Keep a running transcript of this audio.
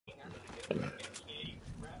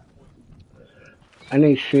I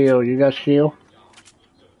need shield. You got shield?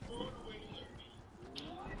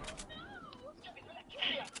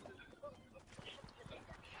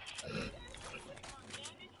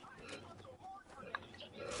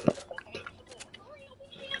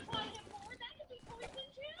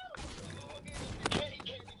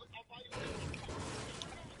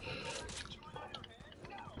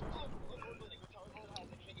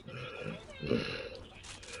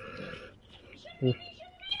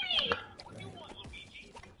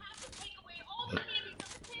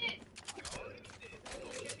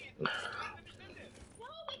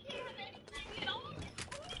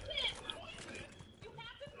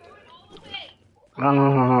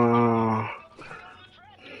 Uh,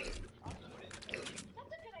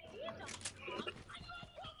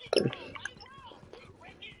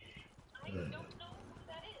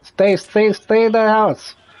 stay in the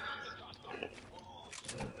house.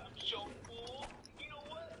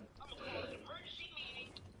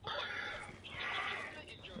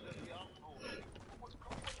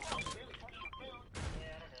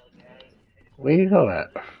 Where you go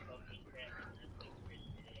at?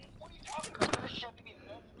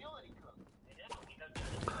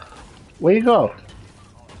 Where you go?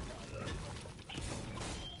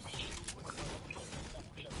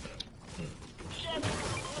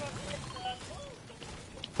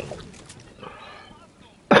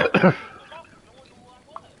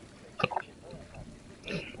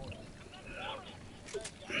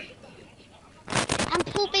 I'm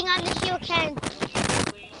pooping on the shield can.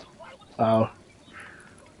 Oh.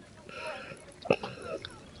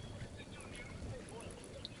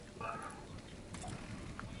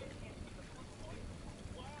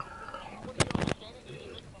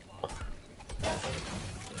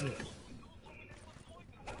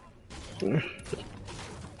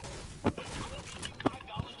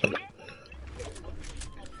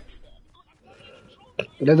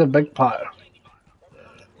 There's a big pot.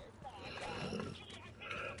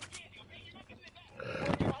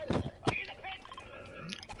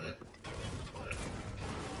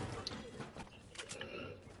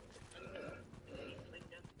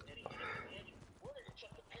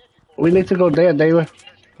 We need to go there, David.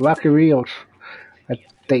 Rocky Rios. I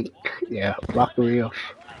think. Yeah, Rocky Rios.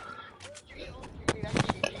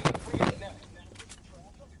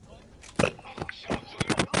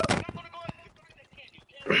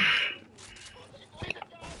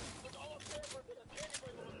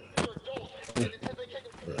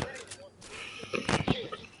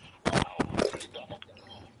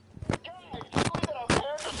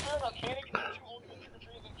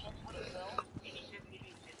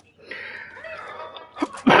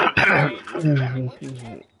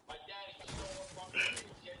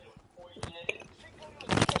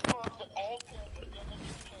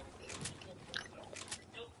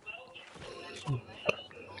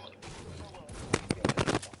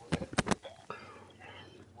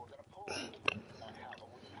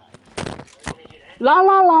 La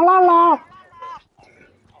la la la la.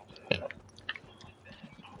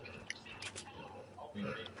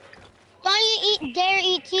 Don't you dare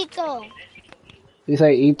eat Chico. You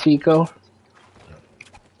say eat Chico?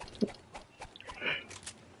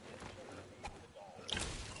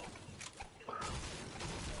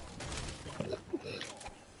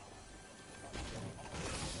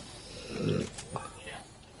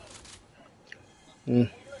 Mm.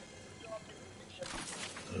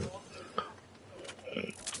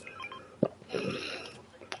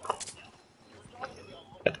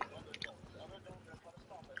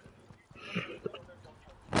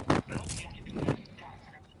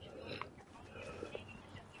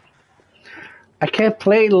 I can't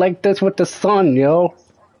play like this with the sun, yo.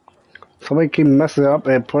 Somebody keep messing up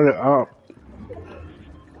and put it up.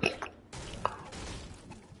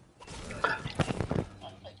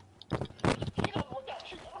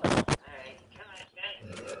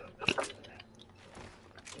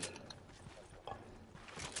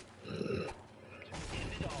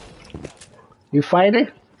 You fighting?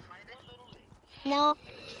 No.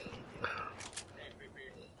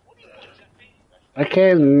 I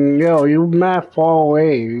can't, yo, you mad far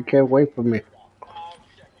away. You can't wait for me.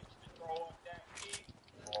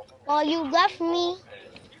 Well, you left me.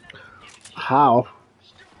 How?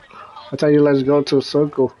 I tell you, let's go to a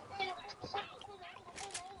circle.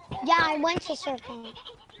 Yeah, I went to circle.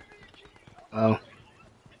 Oh,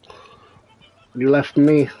 you left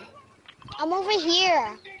me. I'm over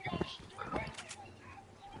here.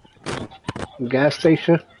 Gas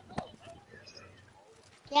station?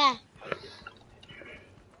 Yeah.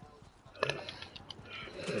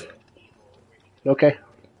 Okay.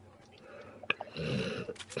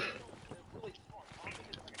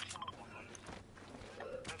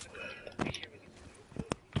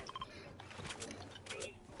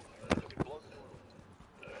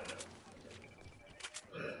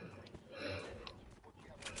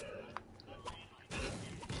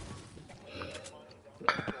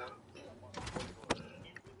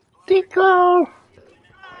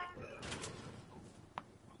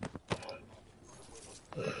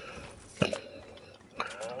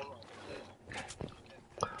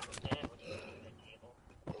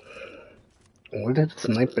 Where did the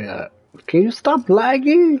sniper at? Can you stop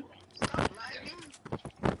lagging?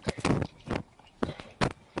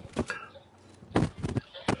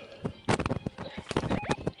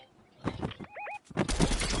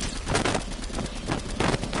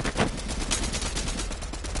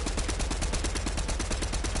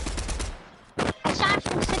 I shot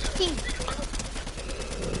from 16.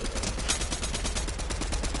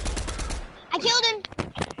 I killed him.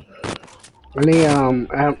 I need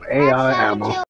I have AR 7 ammo. kills.